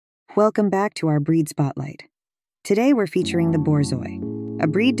Welcome back to our breed spotlight. Today we're featuring the Borzoi, a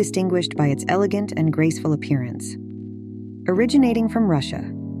breed distinguished by its elegant and graceful appearance. Originating from Russia,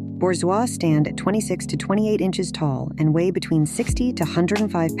 Borzois stand at 26 to 28 inches tall and weigh between 60 to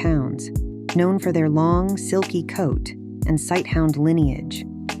 105 pounds, known for their long, silky coat and sighthound lineage.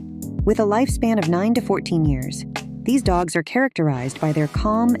 With a lifespan of 9 to 14 years, these dogs are characterized by their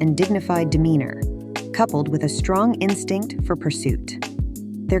calm and dignified demeanor, coupled with a strong instinct for pursuit.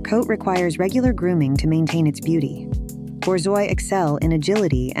 Their coat requires regular grooming to maintain its beauty. Borzoi excel in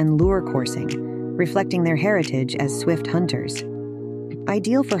agility and lure coursing, reflecting their heritage as swift hunters.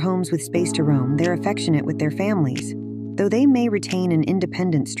 Ideal for homes with space to roam, they're affectionate with their families, though they may retain an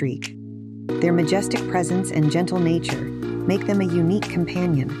independent streak. Their majestic presence and gentle nature make them a unique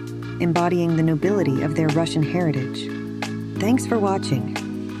companion, embodying the nobility of their Russian heritage. Thanks for watching.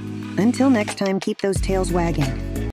 Until next time, keep those tails wagging.